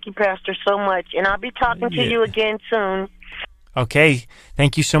 Thank you, Pastor, so much. And I'll be talking to you again soon. Okay.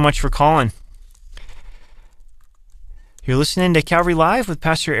 Thank you so much for calling. You're listening to Calvary Live with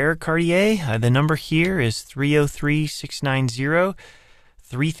Pastor Eric Cartier. The number here is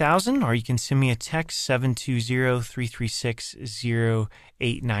 303-690-3000, or you can send me a text,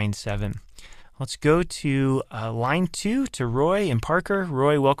 720-336-0897. Let's go to line 2 to Roy and Parker.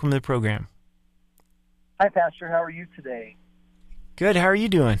 Roy, welcome to the program. Hi, Pastor. How are you today? Good. How are you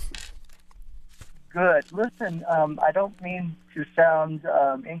doing? Good. Listen, I don't mean to sound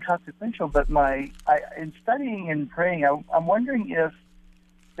inconsequential, but in studying and praying, I'm wondering if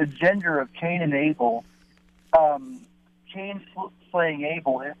the gender of Cain and Abel, Cain slaying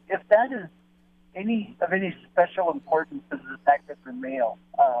Abel, if that is of any special importance to the fact that they're male.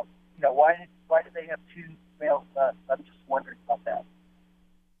 Why did they have two male sons? I'm just wondering about that.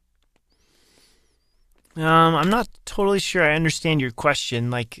 I'm not totally sure I understand your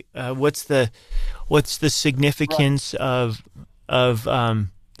question. Like, what's the significance of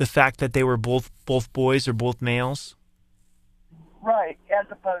the fact that they were both boys or both males? Right, as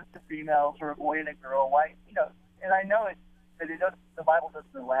opposed to females or a boy and a girl. Why, and I know that the Bible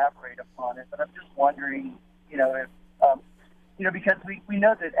doesn't elaborate upon it, but I'm just wondering, if because we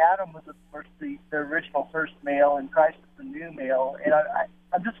know that Adam was the original first male and Christ is the new male, and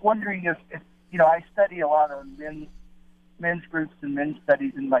I'm just wondering if I study a lot of men's groups and men's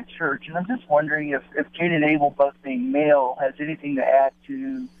studies in my church, and I'm just wondering if Cain and Abel both being male has anything to add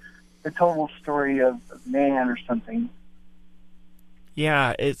to the total story of man or something.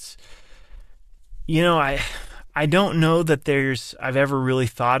 Yeah, it's, I don't know that I've ever really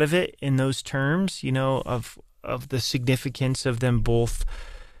thought of it in those terms, of the significance of them both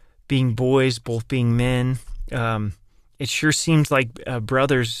being boys, both being men. It sure seems like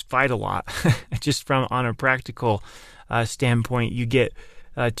brothers fight a lot. Just on a practical standpoint, you get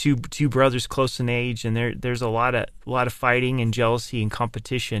two brothers close in age, and there's a lot of fighting and jealousy and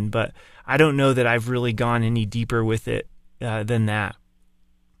competition. But I don't know that I've really gone any deeper with it than that.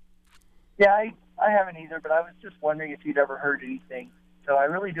 Yeah, I haven't either. But I was just wondering if you'd ever heard anything. So I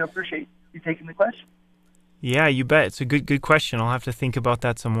really do appreciate you taking the question. Yeah, you bet. It's a good question. I'll have to think about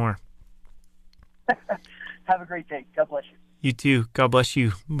that some more. Have a great day. God bless you. You too. God bless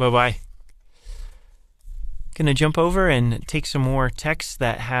you. Bye-bye. Going to jump over and take some more texts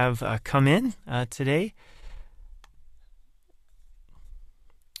that have come in today.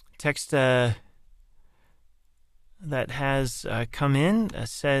 that has come in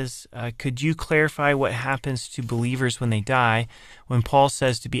says, could you clarify what happens to believers when they die when Paul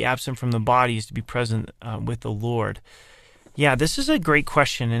says to be absent from the body is to be present with the Lord? Yeah, this is a great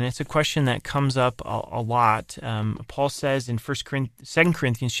question, and it's a question that comes up a lot. Paul says in 2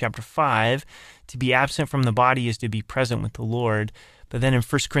 Corinthians chapter 5, to be absent from the body is to be present with the Lord. But then in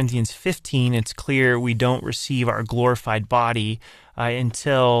 1 Corinthians 15, it's clear we don't receive our glorified body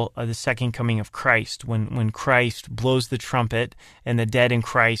until the second coming of Christ, when Christ blows the trumpet and the dead in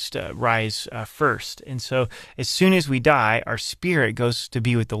Christ rise first. And so as soon as we die, our spirit goes to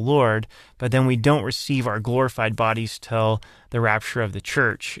be with the Lord, but then we don't receive our glorified bodies till the rapture of the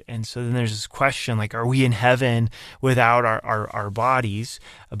church. And so then there's this question, like, are we in heaven without our bodies?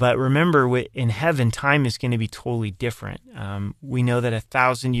 But remember, in heaven, time is going to be totally different. We know that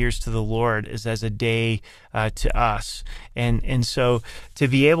 1,000 years to the Lord is as a day to us. And so to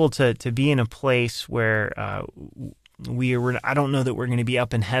be able to be in a place where I don't know that we're going to be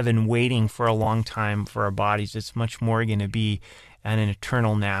up in heaven waiting for a long time for our bodies. It's much more going to be an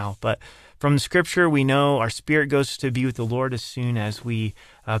eternal now. But from the Scripture, we know our spirit goes to be with the Lord as soon as we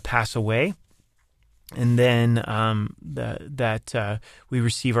pass away. And then we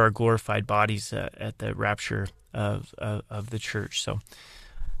receive our glorified bodies at the rapture of the church. So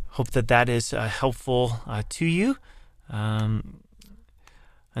hope that is helpful to you.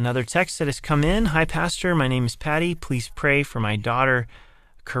 Another text that has come in. Hi, Pastor. My name is Patty. Please pray for my daughter,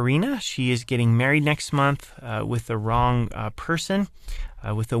 Karina. She is getting married next month with the wrong person.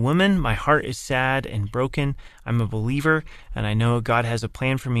 With a woman, my heart is sad and broken. I'm a believer, and I know God has a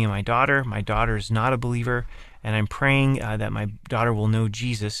plan for me and my daughter. My daughter is not a believer, and I'm praying that my daughter will know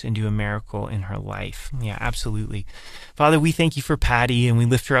Jesus and do a miracle in her life. Yeah, absolutely. Father, we thank you for Patty, and we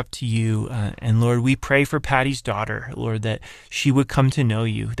lift her up to you. And Lord, we pray for Patty's daughter, Lord, that she would come to know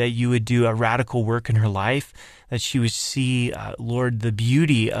you, that you would do a radical work in her life, that she would see, Lord, the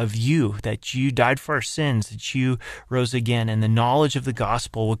beauty of you, that you died for our sins, that you rose again, and the knowledge of the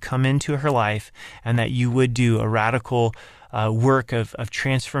gospel would come into her life, and that you would do a radical work of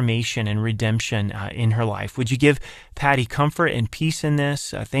transformation and redemption in her life. Would you give Patty comfort and peace in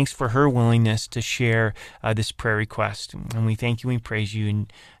this? Thanks for her willingness to share this prayer request. And we thank you and we praise you in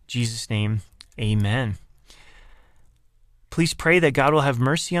Jesus' name. Amen. Please pray that God will have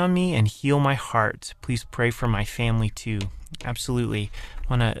mercy on me and heal my heart. Please pray for my family too. Absolutely.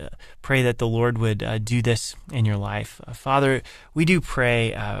 I want to pray that the Lord would do this in your life. Father, we do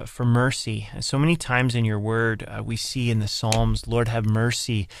pray for mercy. So many times in your word, we see in the Psalms, Lord, have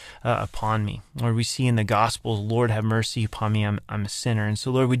mercy upon me. Lord, we see in the Gospels, Lord, have mercy upon me. I'm a sinner. And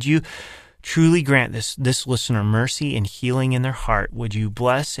so, Lord, would you truly grant this listener mercy and healing in their heart? Would you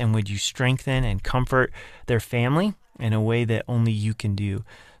bless and would you strengthen and comfort their family in a way that only you can do?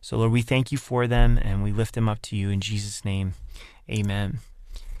 So, Lord, we thank you for them, and we lift them up to you in Jesus' name. Amen.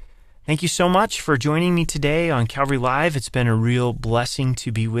 Thank you so much for joining me today on Calvary Live. It's been a real blessing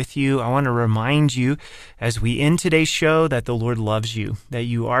to be with you. I want to remind you as we end today's show that the Lord loves you, that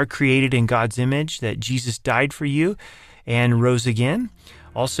you are created in God's image, that Jesus died for you and rose again.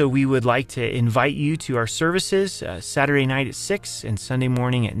 Also, we would like to invite you to our services Saturday night at 6 and Sunday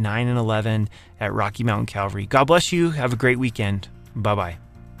morning at 9 and 11 at Rocky Mountain Calvary. God bless you. Have a great weekend. Bye-bye.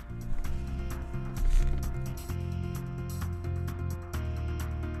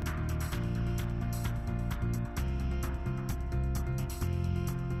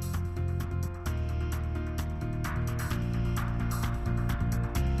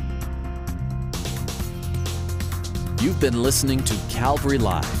 You've been listening to Calvary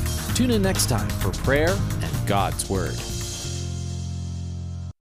Live. Tune in next time for prayer and God's Word.